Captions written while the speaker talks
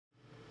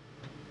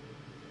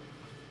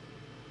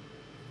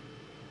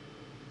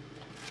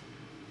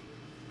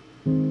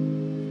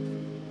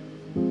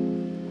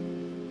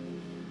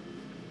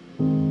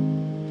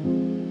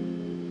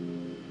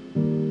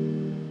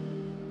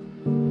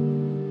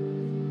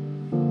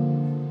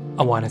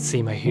I want to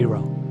see my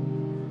hero.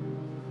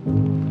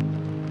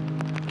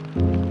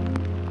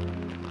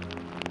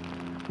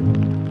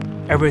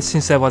 Ever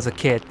since I was a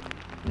kid,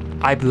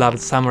 I've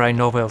loved samurai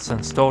novels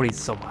and stories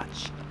so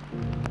much.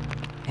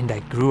 And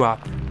I grew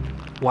up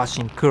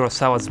watching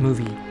Kurosawa's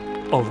movie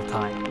all the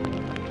time.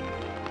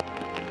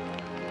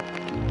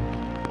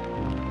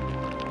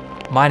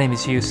 My name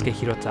is Yusuke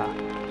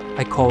HIROTA.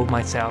 I call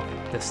myself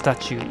the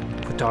statue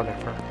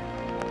photographer.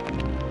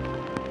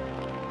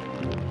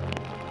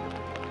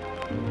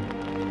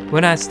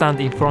 When I stand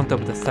in front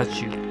of the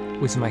statue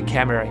with my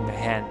camera in my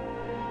hand,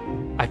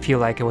 I feel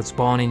like I was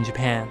born in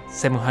Japan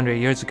 700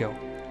 years ago,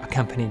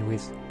 accompanied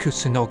with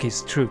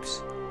Kusunoki's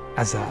troops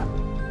as a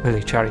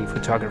military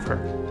photographer.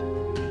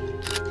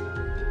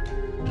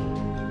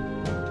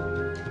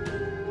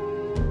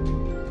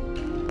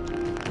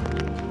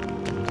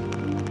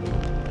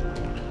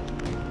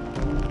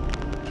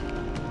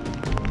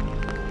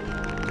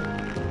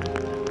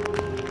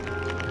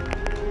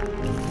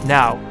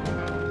 Now,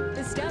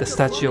 the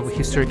statue of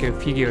historical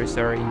figures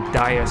are in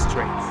dire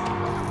straits.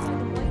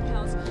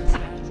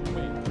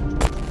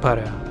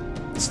 But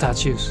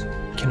statues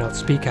cannot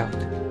speak out.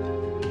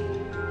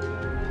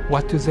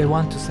 What do they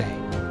want to say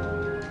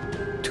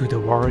to the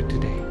world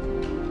today?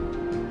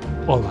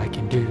 All I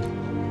can do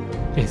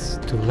is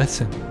to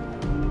listen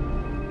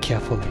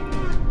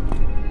carefully.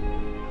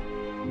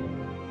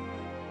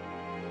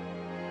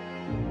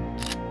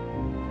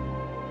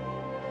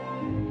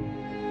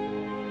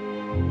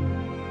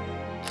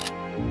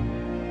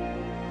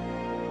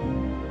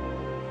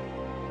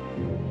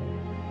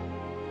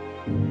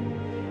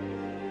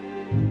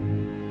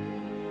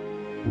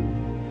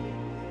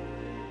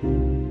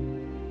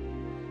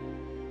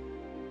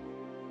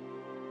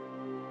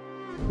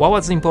 What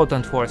was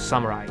important for a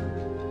samurai?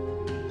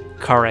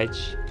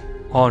 Courage,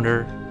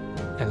 honor,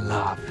 and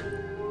love.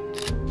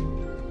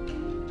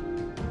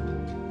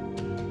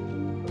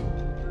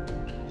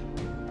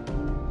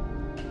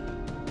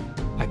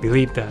 I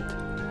believe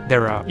that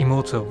there are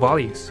immortal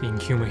values in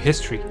human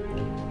history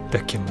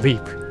that can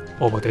leap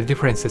over the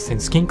differences in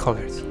skin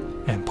colors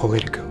and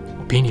political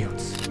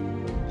opinions.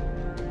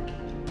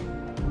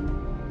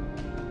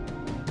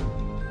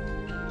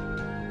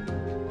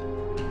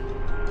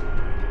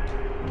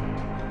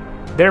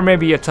 There may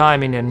be a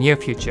time in the near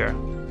future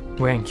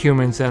when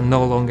humans are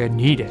no longer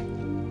needed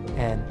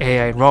and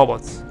AI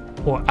robots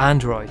or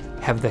androids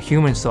have the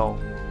human soul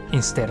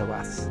instead of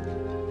us.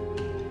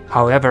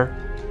 However,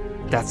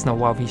 that's not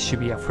what we should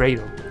be afraid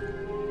of.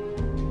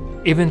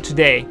 Even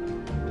today,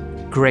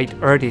 great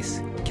artists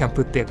can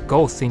put their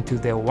ghosts into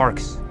their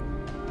works.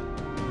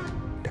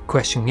 The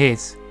question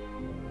is,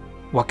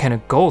 what kind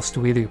of ghost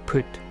will you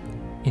put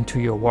into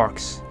your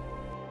works?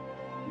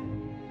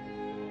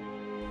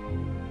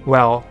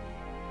 Well,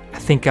 I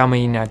think I'm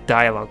in a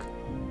dialogue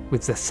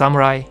with the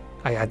samurai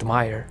I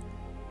admire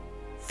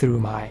through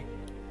my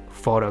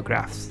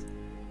photographs.